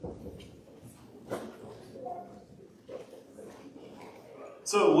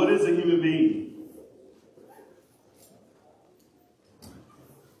So, what is a human being?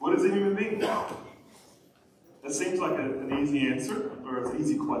 What is a human being? That seems like an easy answer, or an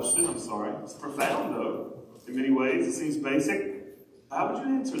easy question, I'm sorry. It's profound, though, in many ways. It seems basic. How would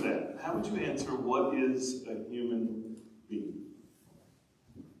you answer that? How would you answer what is a human being?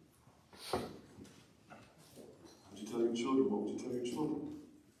 How would you tell your children? What would you tell your children?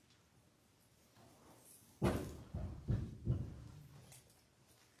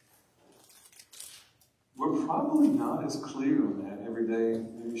 We're probably not as clear on that every day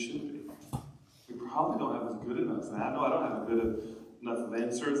as we should be. We probably don't have as good enough. And I know I don't have a good enough of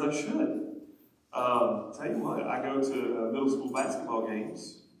answer as I should. Tell you what, I go to middle school basketball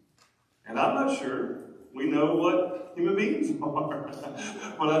games, and I'm not sure we know what human beings are.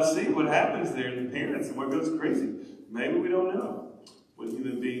 When I see what happens there and the parents and what goes crazy, maybe we don't know what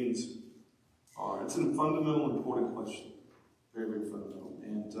human beings are. It's a fundamental, important question. Very, very fundamental.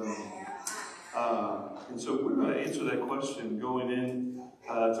 And so we're going to answer that question going in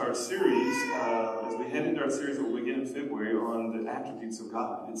to our series, as we head into our series that will begin in February on the attributes of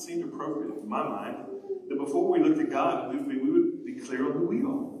God. It seemed appropriate in my mind that before we looked at God, we would be clear on who we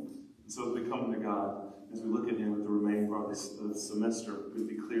are. And so as we come to God, as we look at Him with the remaining part of the semester, we'd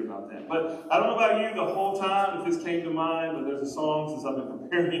be clear about that. But I don't know about you the whole time if this came to mind, but there's a song since I've been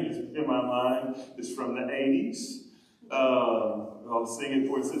preparing it's in my mind. It's from the 80s. I'll sing it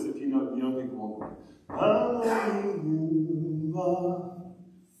for you. It says, if you know, young people won't know. Hallelujah,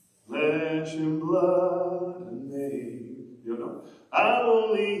 flesh and blood and made. You know? I'm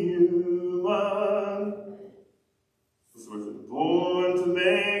only human. What's the word? Born to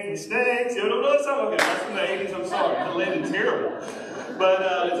make mistakes. You don't know that song? Okay, that's from the 80s. I'm sorry. I landed terrible. But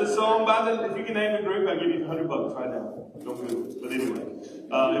it's a song by if you can name the group, I'll give you $100 right now. Don't do it. But anyway,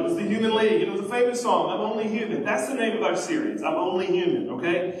 it was the Human League. It was a famous song, I'm Only Human. That's the name of our series, I'm Only Human,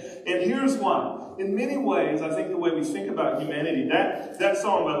 okay? And here's why. In many ways, I think the way we think about humanity, that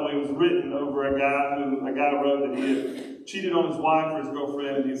song, by the way, was written over a guy wrote that he had cheated on his wife or his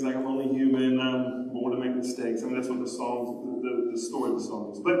girlfriend, and he's like, I'm only human, I'm born to make mistakes. I mean, that's what the story of the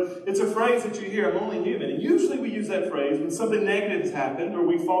song is. But it's a phrase that you hear, I'm only human. And usually we use that phrase when something negative has happened or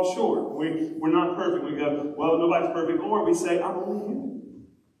we fall short. We're not perfect. We go, well, nobody's perfect. Or we say, I'm only human.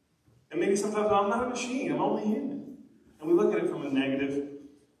 And maybe sometimes, I'm not a machine, I'm only human. And we look at it from a negative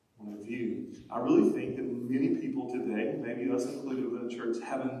point of view. I really think that many people today, maybe us included within the church,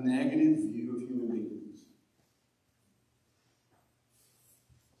 have a negative view of human beings.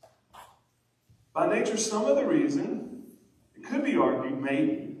 By nature, some of the reason, it could be argued,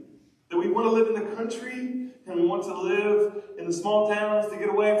 maybe, that we want to live in the country and we want to live in the small towns to get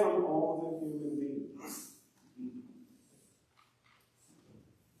away from all the human beings.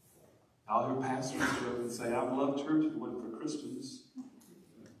 I'll hear pastors get up and say, I've loved church if it wasn't for Christians.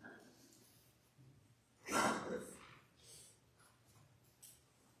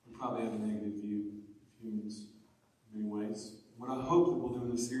 We probably have a negative view of humans in many ways. What I hope that we'll do in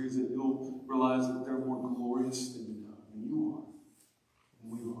this series is that you'll realize that they're more glorious than you know. And you are.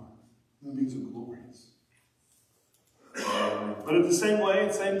 And we are. Human beings are glorious. But at the same way,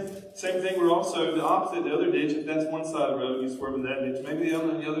 same thing, we're also the opposite, the other ditch. If that's one side of the road, you swerve in that ditch. Maybe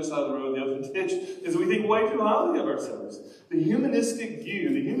on the other side of the road, the other ditch, is we think way too highly of ourselves. The humanistic view,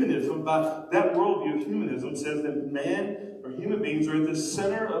 the humanism, by that worldview of humanism, says that man or human beings are at the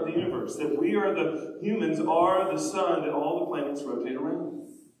center of the universe. That humans are the sun that all the planets rotate around.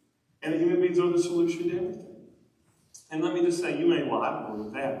 And the human beings are the solution to everything. And let me just say, you may lie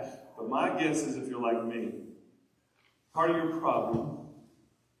with that, but my guess is if you're like me, part of your problem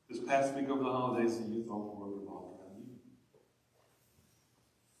this past week over the holidays is you thought the world revolved around you.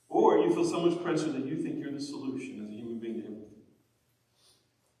 Or you feel so much pressure that you think you're the solution as a human being to everything.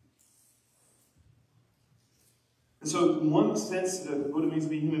 And so, in one sense, what it means to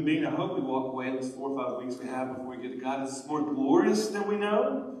be a human being, I hope we walk away in these 4 or 5 weeks we have before we get to God. It's more glorious than we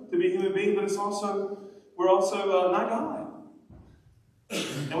know to be a human being, but we're also not God.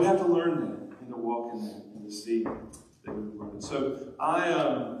 And we have to learn that, and to walk in that, and to see that we've learned. So,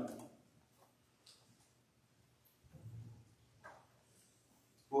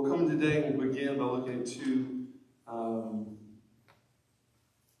 we'll come today and we'll begin by looking at two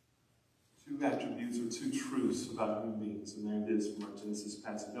attributes or two truths about human beings. And there it is from our Genesis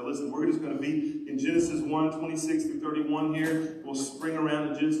passage. Now listen, we're just going to be in Genesis 1, 26 through 31 here. We'll spring around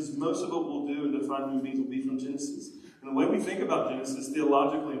to Genesis. Most of what we'll do and define human beings will be from Genesis. And the way we think about Genesis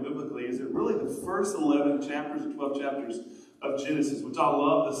theologically and biblically is that really the first 11 chapters or 12 chapters of Genesis, which I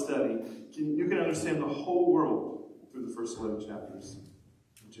love to study, you can understand the whole world through the first 11 chapters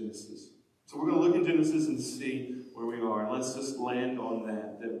of Genesis. So we're going to look at Genesis and see where we are. And let's just land on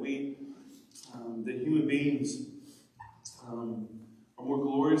that we, that human beings are more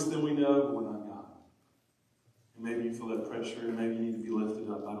glorious than we know, but we're not God. And maybe you feel that pressure, and maybe you need to be lifted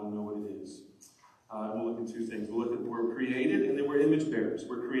up. I don't know what it is. We'll look at two things. We'll look at we're created, and then we're image bearers.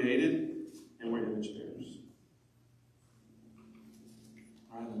 We're created, and we're image bearers.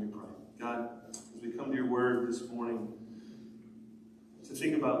 All right, let me pray. God, as we come to your word this morning, to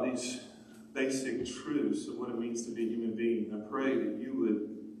think about these basic truths of what it means to be a human being, I pray that you would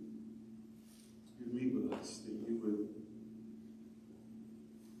meet with us, that you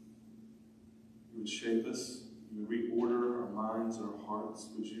would shape us, you would reorder our minds and our hearts.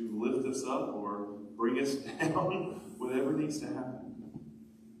 Would you lift us up or bring us down, whatever needs to happen.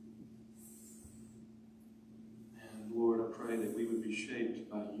 And Lord, I pray that we would be shaped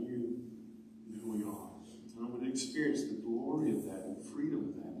by you and who we are. And I would experience the glory of that, and the freedom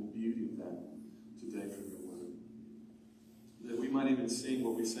of that, and the beauty of that today from your word. That we might even sing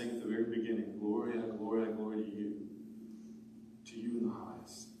what we sang at the very beginning, Gloria, Gloria, Gloria to you in the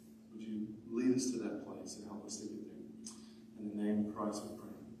highest. Would you lead us to that place and help us to get there? In the name of Christ we pray.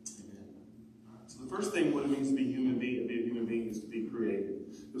 Amen. So the first thing, what it means to be a human being is to be created.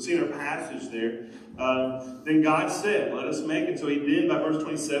 You'll see in our passage there, then God said, let us make, and so he did by verse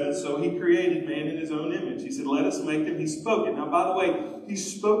 27, so he created man in his own image. He said, let us make him. He spoke it. Now, by the way, he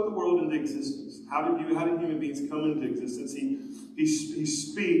spoke the world into existence. How did human beings come into existence? He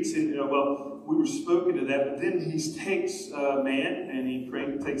speaks, and we were spoken to that, but then he takes man, and he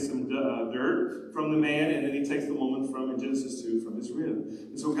takes some dirt from the man, and then he takes the woman from, in Genesis 2, from his rib.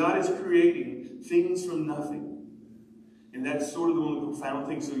 And so God is creating things from nothing. And that's sort of one of the profound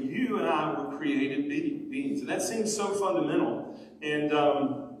things. So you and I were created beings. And that seems so fundamental. And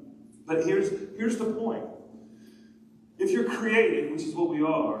but here's the point. If you're created, which is what we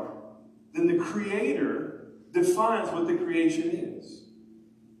are, then the Creator defines what the creation is.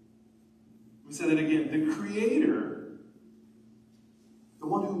 Let me say that again. The Creator, the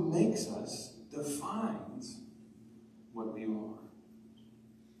one who makes us, defines what we are.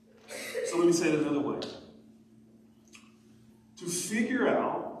 So let me say it another way. To figure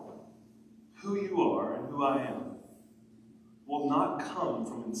out who you are and who I am will not come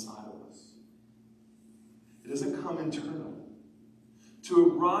from inside of us. It doesn't come internally.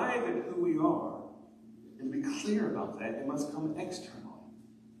 To arrive at who we are and to be clear about that, it must come externally.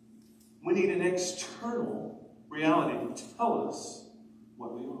 We need an external reality to tell us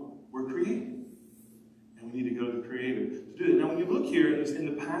what we are. We're created. And we need to go to the Creator to do it. Now, when you look here in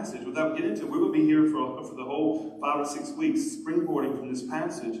the passage, without getting into it, we will be here for the whole 5 or 6 weeks, springboarding from this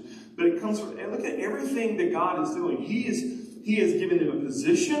passage. But it comes from, and look at everything that God is doing. He has given them a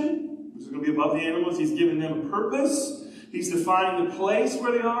position, which is going to be above the animals. He's given them a purpose. He's defining the place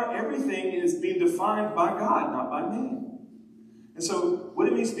where they are. Everything is being defined by God, not by man. And so, what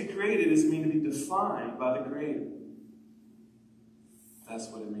it means to be created is to be defined by the Creator. That's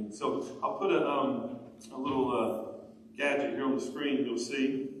what it means. So, I'll put a little gadget here on the screen. You'll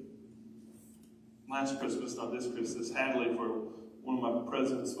see. Last Christmas, not this Christmas, Hadley, for one of my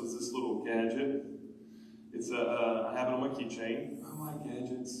presents, was this little gadget. It's I have it on my keychain. I like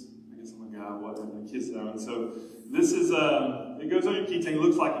gadgets. I guess I'm a guy, what the kids know. And so this is it goes on your keychain. It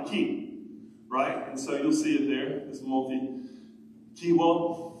looks like a key, right? And so you'll see it there. This multi-key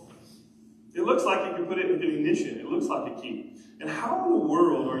wall. It looks like you can put it in an ignition. It looks like a key. And how in the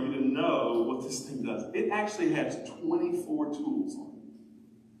world are you to know what this thing does? It actually has 24 tools on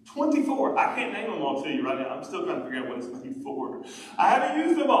it. 24. I can't name them all to you right now. I'm still trying to figure out what it's made for. I haven't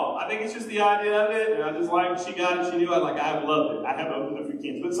used them all. I think it's just the idea of it. And I just like, she got it, she knew it. I've loved it. I haven't opened it a few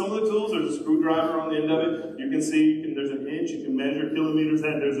cans. But some of the tools, there's a screwdriver on the end of it. You can see, there's an inch. You can measure kilometers.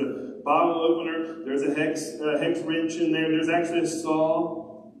 There's a bottle opener. There's a hex wrench in there. There's actually a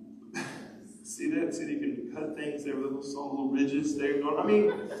saw. See that? See that you can cut things there with little ridges there. I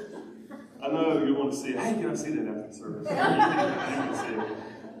mean, I know you want to see it. Hey, can I see that after the service? You can see it.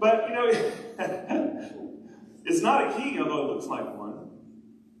 But, it's not a key, although it looks like one.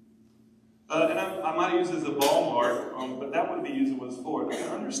 And I might use it as a ball mark, but that wouldn't be using what it's for. But to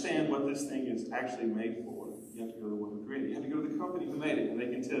understand what this thing is actually made for, you have to go to the one who created it. You have to go to the company who made it, and they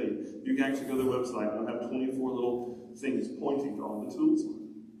can tell you. You can actually go to their website, and they'll have 24 little things pointing to all the tools on it.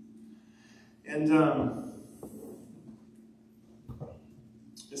 And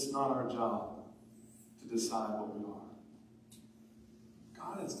it's not our job to decide what we are.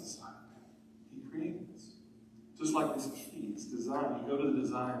 God has decided that. He created us. Just like this key, it's designed. You go to the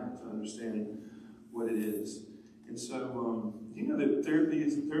designer to understanding what it is. And so, you know that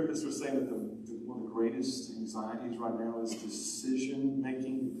therapists are saying that one of the greatest anxieties right now is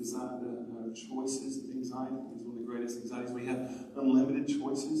decision-making, choices. Anxiety is one of the greatest anxieties. We have unlimited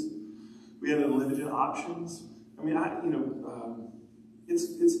choices. We have unlimited options. I mean,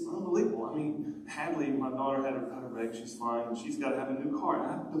 it's unbelievable. I mean, Hadley, my daughter, had a wreck. She's fine, and she's got to have a new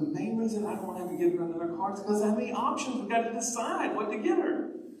car. The main reason I don't want to have to get her another car is because how many options we've got to decide what to get her.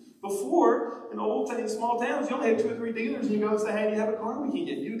 Before, in small towns, you only had 2 or 3 dealers, and you go and say, hey, do you have a car we can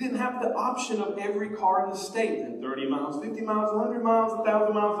get? You didn't have the option of every car in the state. And 30 miles, 50 miles, 100 miles,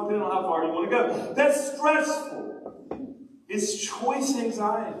 1,000 miles, depending on how far you want to go. That's stressful. It's choice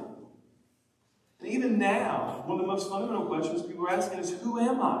anxiety. And even now, one of the most fundamental questions people are asking is, who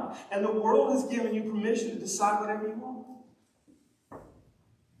am I? And the world has given you permission to decide whatever you want.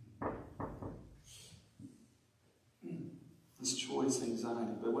 This choice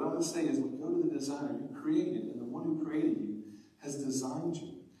anxiety. But what I'm going to say is, we go to the designer. You're created, and the one who created you has designed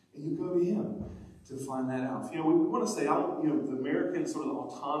you. And you go to him to find that out. We want to say, the American sort of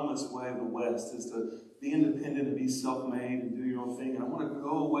autonomous way of the West is to be independent and be self-made and do your own thing. And I want to go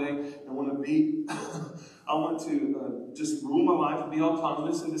away and I want to just rule my life and be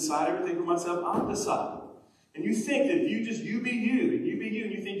autonomous and decide everything for myself. I'll decide. And you think that you be you, and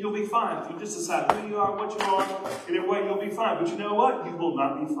you think you'll be fine. If you just decide who you are, what you are, in a way you'll be fine. But you know what? You will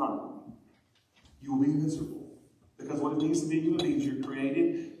not be fine. You will be miserable. Because what it means to be human beings, you're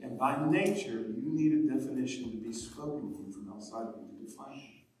created, and by nature, you need a definition to be spoken to you from outside of you to define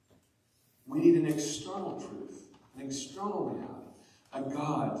you. We need an external truth, an external reality, a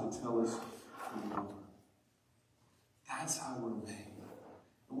God to tell us who we are. That's how we're made.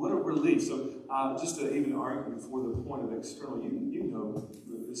 And what a relief. So just to even argue for the point of external, you know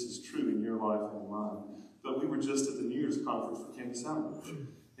that this is true in your life and mine. But we were just at the New Year's conference for Campus Outreach.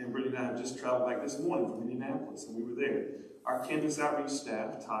 And Brittany and I have just traveled back this morning from Indianapolis, and we were there. Our Campus Outreach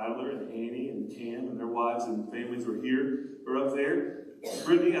staff, Tyler and Annie and Cam and their wives and families were up there.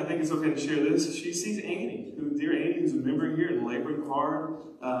 Brittany, I think it's okay to share this. She sees Annie, dear Annie, who's a member here and laboring hard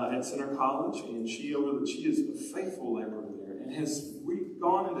at Center College, and she is a faithful laborer there, and we've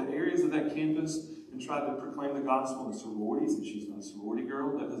gone into areas of that campus and tried to proclaim the gospel in sororities, and she's not a sorority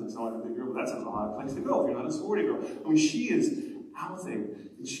girl. That doesn't sound like a big girl, but that's an odd place to go if you're not a sorority girl. I mean, she is out there,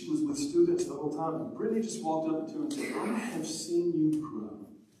 and she was with students the whole time. And Brittany just walked up to her and said, I have seen you grow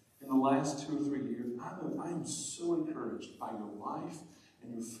in the last 2 or 3 years. I am so encouraged by your life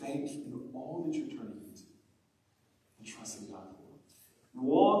and your faith and all that you're turning into and trusting God for.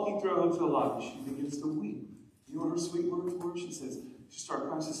 Walking through a hotel lobby, she begins to weep. You know what her sweet words were? She started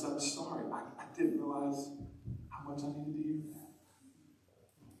crying. She said, I'm sorry. I didn't realize how much I needed to hear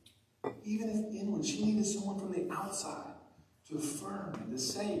that. Even if inward, she needed someone from the outside to affirm and to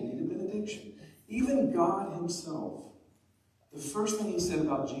say, need a benediction. Even God himself, the first thing he said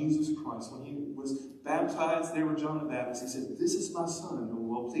about Jesus Christ when he was baptized there with John the Baptist, he said, this is my son in whom I'm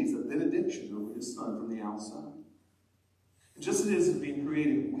well pleased, a benediction over his son from the outside. And just as it is being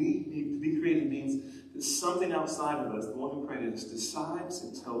created, to be created means that something outside of us, the one who created us, decides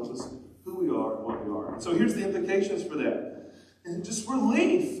and tells us who we are and what we are. And so here's the implications for that. And just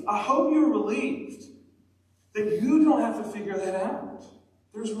relief. I hope you're relieved that you don't have to figure that out.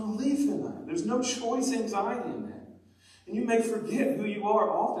 There's relief in that. There's no choice anxiety in that. And you may forget who you are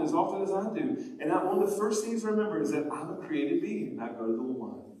often as I do. And one of the first things to remember is that I'm a created being. And I go to the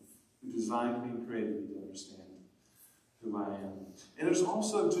one who designed me and created me to understand who I am. And there's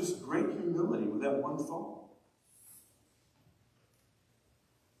also just great humility with that one thought.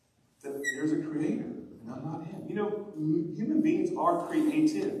 That there's a creator, and I'm not him. Human beings are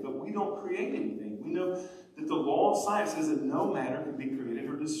creative, but we don't create anything. We know that the law of science says that no matter can be created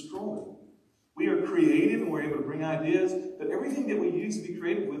or destroyed. We are creative and we're able to bring ideas, but everything that we use to be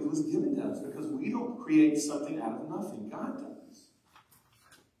creative with was given to us because we don't create something out of nothing. God does.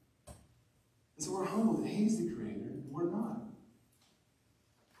 And so we're humble that he's the creator and we're not.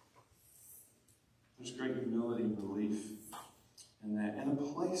 There's great humility and relief in that, and a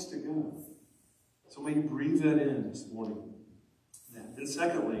place to go. So may you breathe that in this morning. Then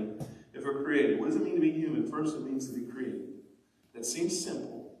secondly, if we're created, what does it mean to be human? First, it means to be created. That seems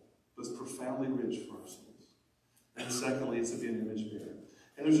simple, but it's profoundly rich for our souls. And secondly, it's to be an image bearer.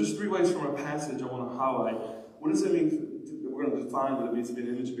 And there's just 3 ways from our passage I want to highlight. What does it mean? We're going to define what it means to be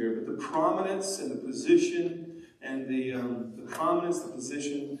an image bearer. But the prominence and the position and the prominence, the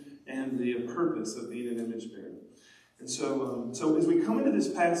position, and the purpose of being an image bearer. And so as we come into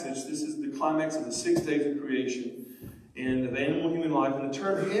this passage, this is the climax of the 6 days of creation and of animal human life. And the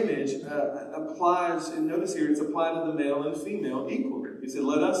term image applies, and notice here, it's applied to the male and female equally. He said,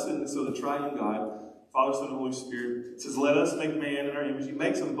 let us, and so the triune God, Father, Son, and Holy Spirit, says, let us make man in our image. He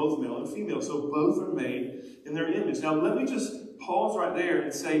makes them both male and female. So both are made in their image. Now, let me just pause right there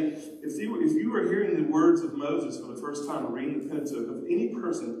and say, if you were hearing the words of Moses for the first time, reading the Pentateuch, of any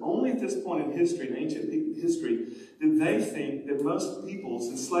person, only at this point in history, in ancient history, did they think that most peoples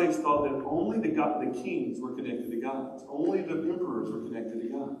and slaves thought that only the kings were connected to God. Only the emperors were connected to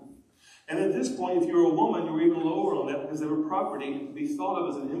God. And at this point, if you were a woman, you were even lower on that because they were property to be thought of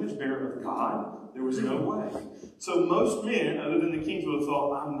as an image bearer of God. There was no way. So most men, other than the kings, would have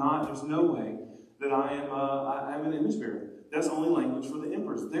thought, there's no way that I am an image bearer. That's only language for the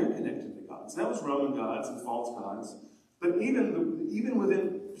emperors. They're connected to gods. That was Roman gods and false gods. But even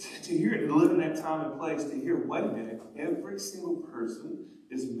within, to hear it, to live in that time and place, to hear, wait a minute, every single person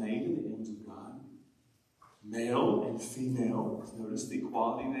is made in the image of God. Male and female. Notice the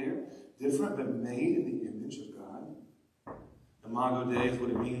equality there. Different, but made in the image of God. Imago Dei is what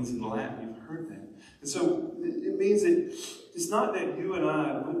it means in Latin. You've heard that. And so it means that it's not that you and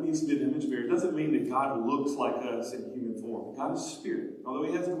I, what it means to be an image bearer, it doesn't mean that God looks like us in human form. God is spirit. Although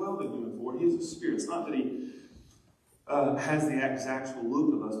he has dwelled in human form, he is a spirit. It's not that he has the actual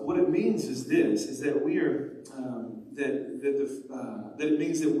look of us. But what it means is this, is that we are, that it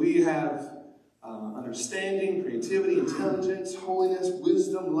means that we have understanding, creativity, intelligence, holiness,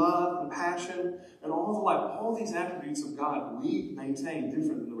 wisdom, love, compassion, and all these attributes of God we maintain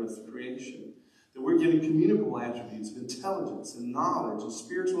different than the rest of creation. That we're given communicable attributes of intelligence and knowledge and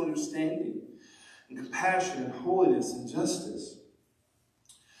spiritual understanding and compassion and holiness and justice.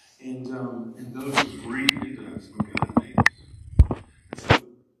 And those who breathe into us when God made us. And so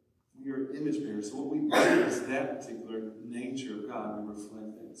we are image bearers. So what we bring is that particular nature of God. We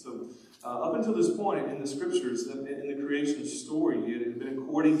reflect that. So up until this point in the scriptures, in the creation story, it had been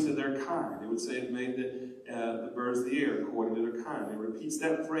according to their kind. They would say it made the birds of the air according to their kind. It repeats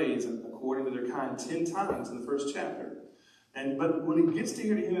that phrase, according to their kind, 10 times in the first chapter. But when it gets to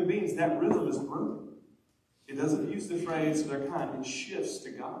here to human beings, that rhythm is broken. It doesn't use the phrase their kind. It shifts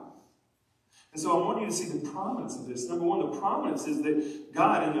to God. And so I want you to see the prominence of this. Number one, the prominence is that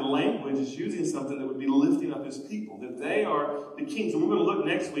God in the language is using something that would be lifting up his people. That they are the kings. And we're going to look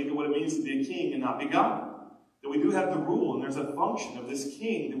next week at what it means to be a king and not be God. That we do have the rule and there's a function of this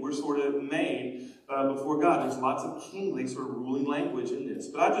king that we're sort of made before God. There's lots of kingly sort of ruling language in this.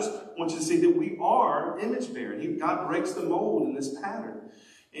 But I just want you to see that we are image bearing. God breaks the mold in this pattern.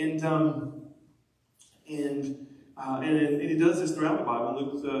 And he does this throughout the Bible. In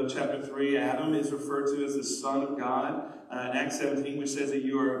Luke chapter 3, Adam is referred to as the son of God. In Acts 17, which says that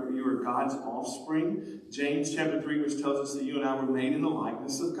you are God's offspring. James chapter 3, which tells us that you and I were made in the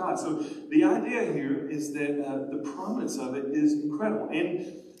likeness of God. So the idea here is that the prominence of it is incredible.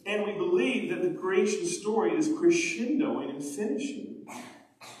 And we believe that the creation story is crescendoing and finishing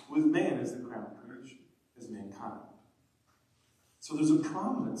with man as the crown of creation, as mankind. So there's a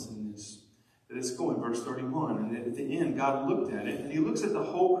prominence in this. Let's go in verse 31. And at the end, God looked at it, and he looks at the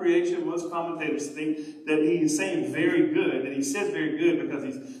whole creation. Most commentators think that he is saying very good, that he says very good because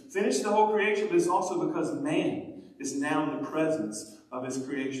he's finished the whole creation, but it's also because man is now in the presence of his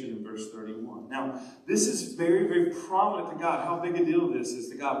creation in verse 31. Now, this is very, very prominent to God. How big a deal this is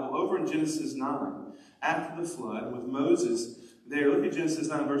to God? Well, over in Genesis 9, after the flood, with Moses there, look at Genesis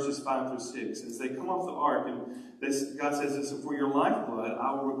 9, verses 5 through 6. As they come off the ark, and God says this, for your lifeblood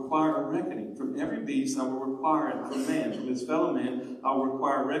I will require a reckoning. From every beast I will require it from man. From his fellow man I will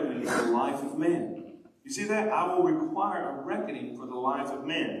require a reckoning for the life of man. You see that? I will require a reckoning for the life of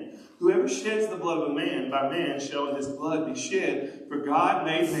man. Whoever sheds the blood of a man, by man shall in his blood be shed. For God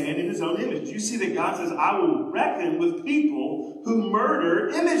made man in his own image. You see that God says, I will reckon with people who murder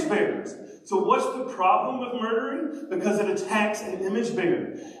image bearers. So what's the problem with murdering? Because it attacks an image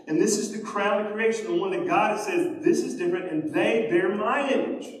bearer. And this is the crown of creation. The one that God says, this is different, and they bear my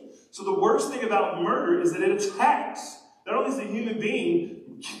image. So the worst thing about murder is that it attacks. Not only is the human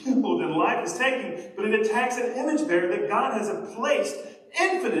being killed and life is taken, but it attacks an image bearer that God has placed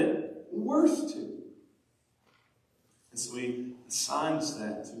infinite worth to. And so he assigns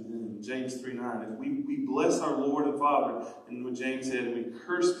that to them. James 3:9. If we bless our Lord and Father, and what James said, and we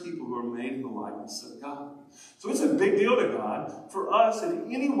curse people who are made in the likeness of God. So it's a big deal to God for us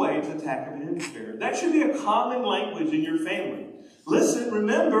in any way to attack an image bearer. That should be a common language in your family. Listen,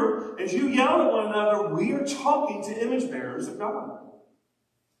 remember, as you yell at one another, we are talking to image bearers of God.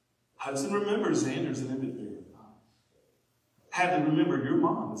 Hudson, remember, Xander's an image bearer of God. Hadley, remember, your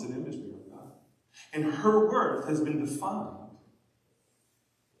mom is an image bearer of God. And her worth has been defined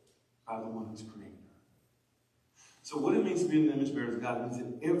by the one who's created her. So what it means to be an image bearer of God means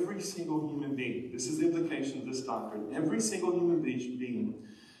that every single human being, this is the implication of this doctrine, every single human being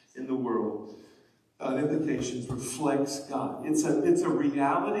in the world, the implications reflects God. It's a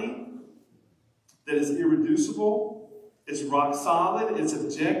reality that is irreducible It's rock solid, it's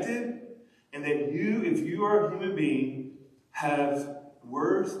objective, and that you, if you are a human being, have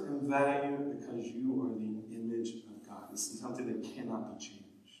worth and value because you are the image of God. This is something that cannot be changed.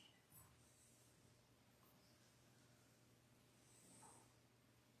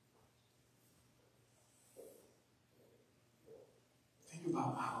 Think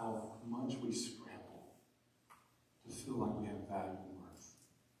about how much we scramble to feel like we have value and worth.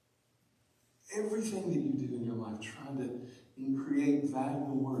 Everything that you do in your life, trying to create value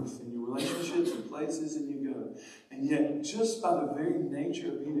and worth in your relationships and places that you go. And yet, just by the very nature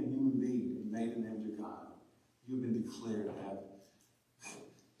of being a human being and made in the image of God, you have been declared to have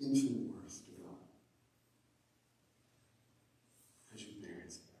infinite worth to God. Because you bear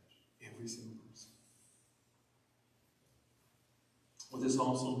His image. Every single person. What this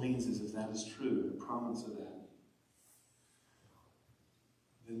also means is, if that is true, the promise of that,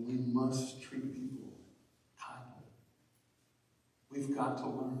 then we must treat people kindly. We've got to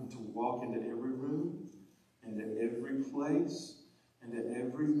learn to walk into every room, into every place, into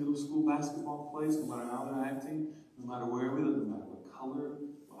every middle school basketball place, no matter how they're acting, no matter where we live, no matter what color,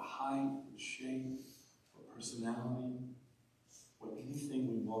 what height, what shape, what personality, what anything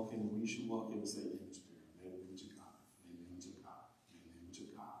we walk in, we should walk in and say, image bearer, made in the image of God, made in the image of God, made in the image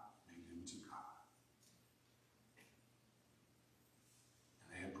of God, made in the image of God. And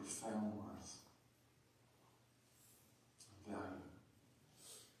they have profound worth and value.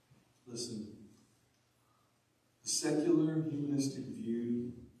 Listen, the secular humanistic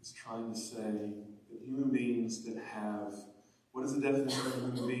view is trying to say that human beings that have, what is the definition of a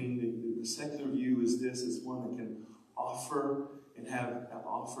human being? The secular view is this: it's one that can offer and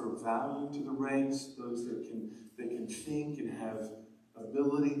offer value to the race, those that can think and have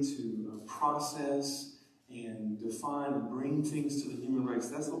ability to process and define and bring things to the human race.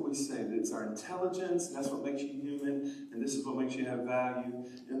 That's what we say, that it's our intelligence, and that's what makes you human, and this is what makes you have value.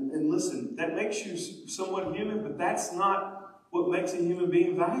 And listen, that makes you somewhat human, but that's not what makes a human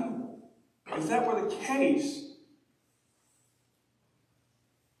being valuable. If that were the case,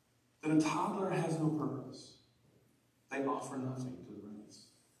 then a toddler has no purpose. They offer nothing to the race.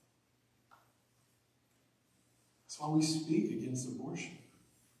 That's why we speak against abortion.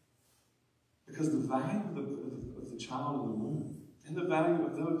 Because the value of the child in the womb, and the value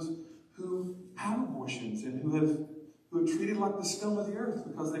of those who have abortions and who are treated like the scum of the earth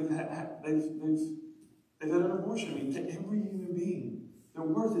because they've had an abortion. I mean, to every human being, their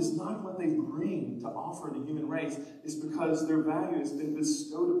worth is not what they bring to offer the human race. It's because their value has been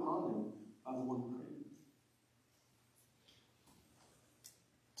bestowed upon them by the one who created them.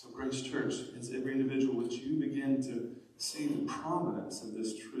 So, Grace Church, as every individual, would you begin to see the prominence of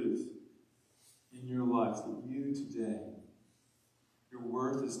this truth in your life, that you today, your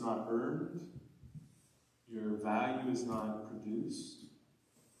worth is not earned, your value is not produced,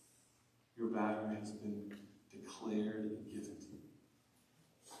 your value has been declared and given to you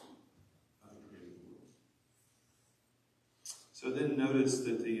by the creator of the world. So then notice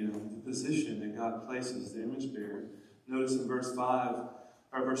that the position that God places the image bearer, notice in verse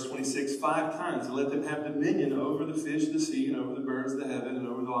 26, 5 times, and let them have dominion over the fish of the sea, and over the birds of the heaven, and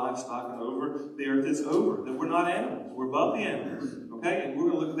over the livestock, and over the earth. It's over. That we're not animals. We're above the animals. Okay? And we're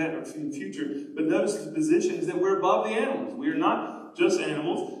going to look at that in the future. But notice the position is that we're above the animals. We are not just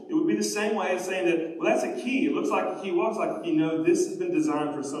animals. It would be the same way as saying that, well, that's a key. It looks like a key, walks like a key. No, this has been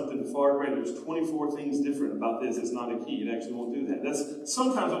designed for something far greater. There's 24 things different about this. It's not a key. It actually won't do that. That's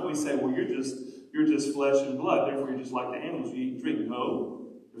sometimes what we say, well, you're just flesh and blood. Therefore, you're just like the animals. You eat and drink. No.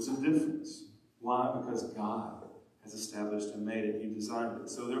 There's a difference. Why? Because God has established and made it. He designed it.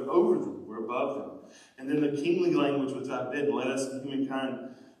 So they're over them. We're above them. And then the kingly language, which I've been, led us in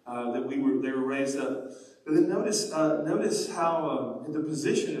humankind, that they were raised up. But then notice how the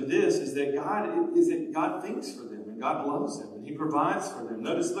position of this is that God thinks for them, and God loves them, and He provides for them.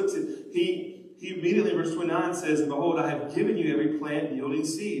 Notice, He immediately in verse 29 says, behold, I have given you every plant yielding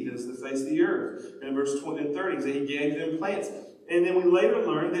seed as the face of the earth. And in verse 20 and 30, He gave them plants. And then we later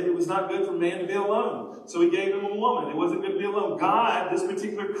learned that it was not good for man to be alone. So He gave him a woman. It wasn't good to be alone. God, this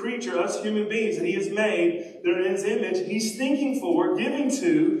particular creature, us human beings that He has made, that are in His image, He's thinking for, giving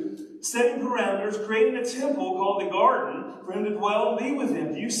to, setting parameters, creating a temple called the garden for Him to dwell and be with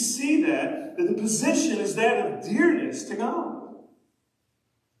Him. Do you see that? That the position is that of dearness to God.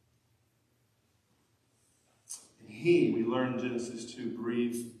 And He, we learn in Genesis 2,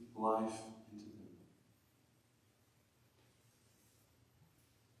 breathed life into them.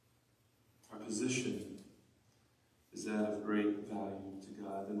 Our position is that of great value to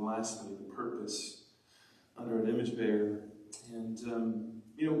God. And lastly, the purpose under an image bearer. And,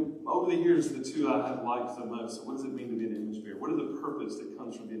 over the years, the two I have liked the most. So what does it mean to be an image bearer? What is the purpose that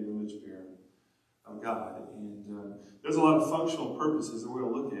comes from being an image bearer of God? And there's a lot of functional purposes that we're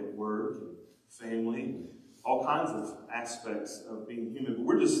going to look at: work, and family, all kinds of aspects of being human. But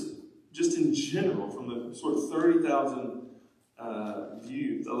we're just in general, from the sort of 30,000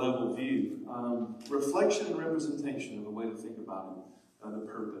 view, the level view, reflection and representation are the way to think about it, the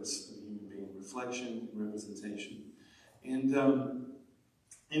purpose of human being. Reflection and representation. And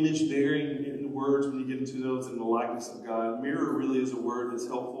image bearing in the words, when you get into those, in the likeness of God. Mirror really is a word that's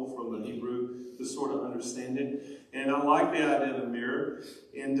helpful from the Hebrew to sort of understand it. And I like the idea of a mirror.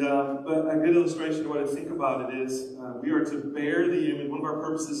 And but a good illustration of what I think about it is we are to bear the image. One of our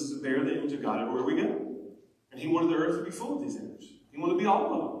purposes is to bear the image of God everywhere we go. And He wanted the earth to be full of these images. He wanted to be all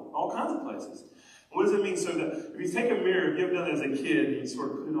of them, all kinds of places. And what does it mean? So that if you take a mirror, if you've done it as a kid, and you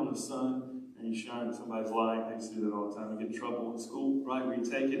sort of put it on the sun, and you shine somebody's light. I used to do that all the time. You get in trouble in school, right, where you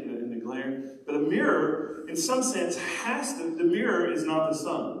take it in the glare. But a mirror, in some sense, the mirror is not the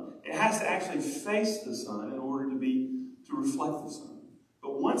sun. It has to actually face the sun in order to reflect the sun.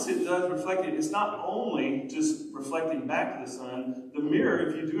 But once it does reflect it, it's not only just reflecting back to the sun. The mirror,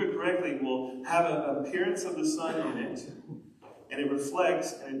 if you do it correctly, will have an appearance of the sun in it. And it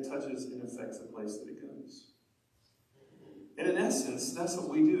reflects and it touches and affects the place that it goes. And in essence, that's what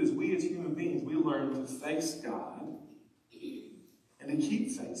we do, is we as human beings, we learn to face God and to keep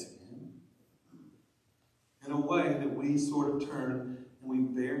facing Him in a way that we sort of turn and we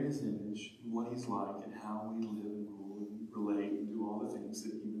bear His image and what He's like and how we live and rule and relate and do all the things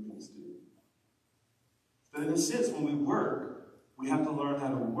that human beings do. But in a sense, when we work, we have to learn how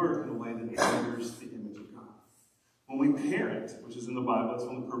to work in a way that bears the image of God. When we parent, which is in the Bible, that's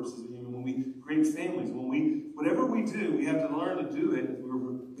one of the purposes of human. When we create families, whatever we do, we have to learn to do it as we're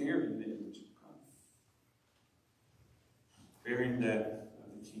bearing the image of God. Bearing that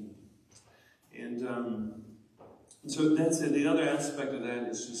of the King. And so that's it. The other aspect of that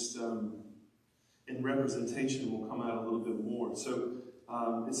is just in representation will come out a little bit more. So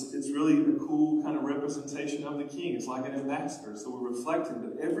it's really a cool kind of representation of the King. It's like an ambassador. So we're reflecting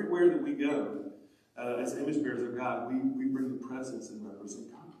that everywhere that we go, as image bearers of God, we bring the presence and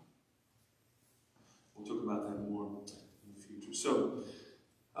represent God. We'll talk about that more in the future. So,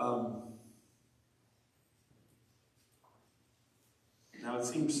 now it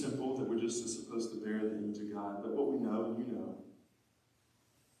seems simple that we're just supposed to bear the image of God, but what we know, and you know,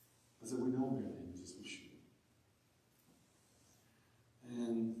 is that we don't bear the image as we should.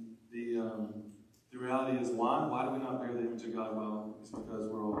 And the reality is, why do we not bear the image of God well? It's because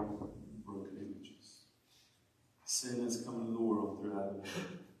we're all broken images. Sin has come into the world through Adam.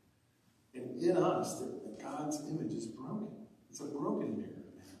 And in us, that God's image is broken. It's a broken mirror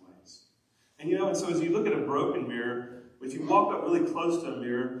in many ways. And so as you look at a broken mirror, if you walk up really close to a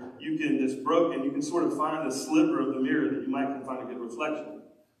mirror, you can sort of find a sliver of the mirror that you might can find a good reflection.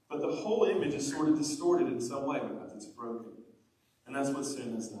 But the whole image is sort of distorted in some way because it's broken. And that's what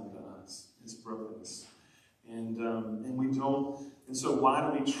sin has done to us. It's brokenness. And we don't. And so why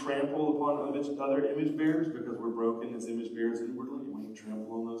do we trample upon other image bearers? Because we're broken as image bearers inwardly, and we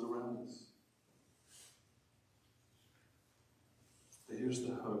trample on those around us. But here's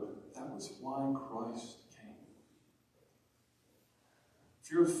the hope. That was why Christ came.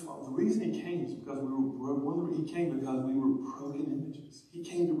 The reason He came is because we were broken. He came because we were broken images. He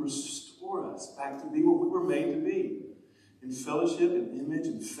came to restore us back to be what we were made to be. In fellowship and image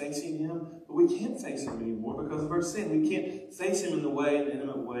and facing Him. But we can't face Him anymore because of our sin. We can't face Him in the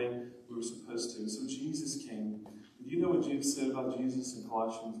intimate way we were supposed to. So Jesus came. Do you know what Jesus said about Jesus in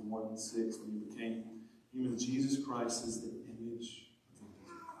Colossians 1:6 when He became human? Jesus Christ is the image of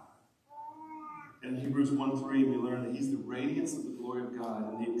God. In Hebrews 1:3 we learn that He's the radiance of the glory of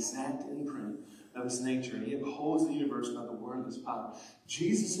God and the exact imprint of His nature. And He upholds the universe by the word of His power.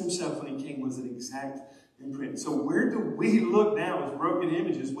 Jesus Himself, when He came, was an exact imprint. So where do we look now as broken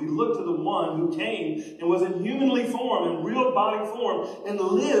images? We look to the one who came and was in humanly form, in real body form, and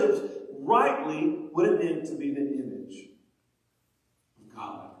lived rightly what it meant to be the image of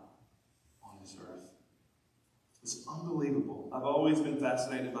God on this earth. It's unbelievable. I've always been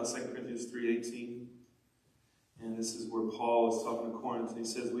fascinated by 2 Corinthians 3:18. And this is where Paul is talking to Corinth. And he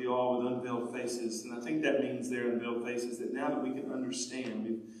says, we all with unveiled faces. And I think that means there, unveiled faces, that now that we can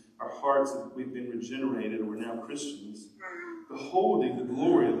understand, our hearts, we've been regenerated, and we're now Christians, beholding the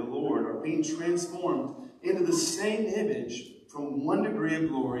glory of the Lord, are being transformed into the same image from one degree of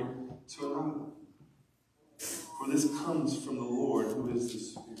glory to another. For this comes from the Lord, who is the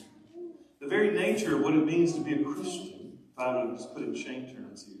Spirit. The very nature of what it means to be a Christian, if I were to just put it in chain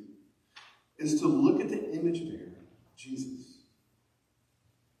terms here, is to look at the image bearer, Jesus,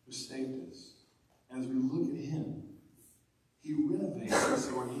 who saved us. And as we look at him, he renovates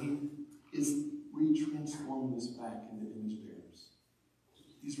us, or he is retransforming us back into image bearers.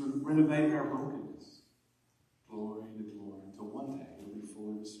 He's renovating our brokenness. Glory to glory, until one day it'll be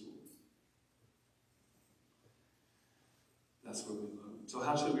fully restored. That's where we look. So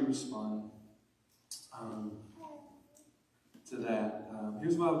how should we respond to that?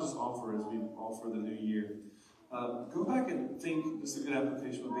 Here's what I would just offer as we offer the new year. Go back and think, just a good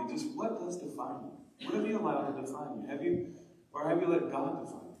application would be, just what does define you? What have you allowed to define you? Have you let God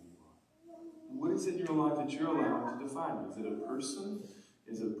define who you are? What is it in your life that you're allowed to define you? Is it a person?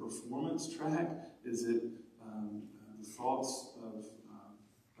 Is it a performance track? Is it the thoughts of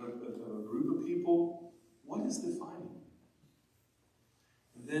a group of people? What is defining you?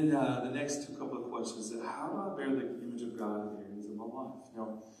 And then the next couple of questions is, how do I bear the image of God in the areas of my life?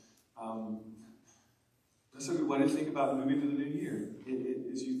 Now, that's a good way to think about moving to the new year.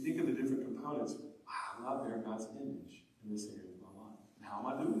 As you think of the different components, how do I bear God's image in this area of my life? And how am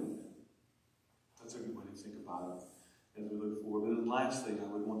I doing it? That's a good way to think about it as we look forward. But then lastly, I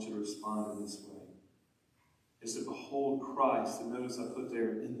would want you to respond in this way. Is to behold Christ, and notice I put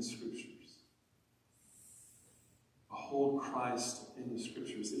there in the Scriptures. Behold Christ in the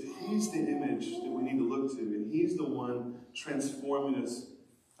Scriptures. If he's the image that we need to look to, and he's the one transforming us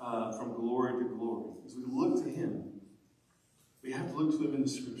from glory to glory, as we look to him, we have to look to him in the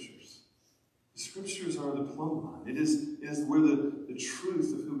Scriptures. The Scriptures are the plumb line. It is where the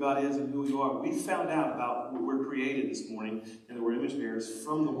truth of who God is and who we are. We found out about what we're created this morning and that we're image bearers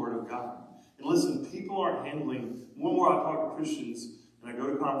from the Word of God. And listen, people aren't handling, more and more I talk to Christians, and I go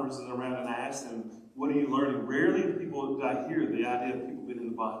to conferences around and I ask them, what are you learning? Rarely do people that I hear the idea of people being in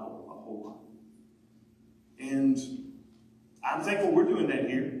the Bible a whole lot. And I'm thankful we're doing that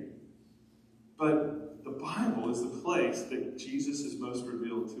here. But the Bible is the place that Jesus is most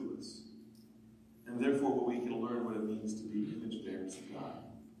revealed to us. And therefore, we can learn what it means to be image bearers of God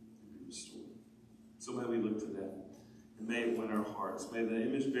and be restored. So may we look to that. And may it win our hearts. May the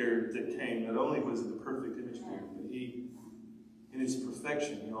image bearer that came, not only was it the perfect image bearer, but he, in his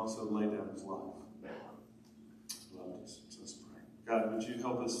perfection, he also laid down his life. Loved us. So let's pray. God, would you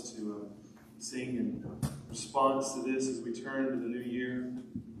help us to sing in response to this as we turn to the new year?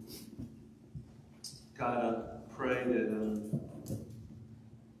 God, I pray that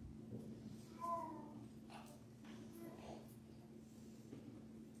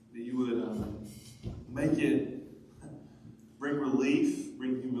you would make it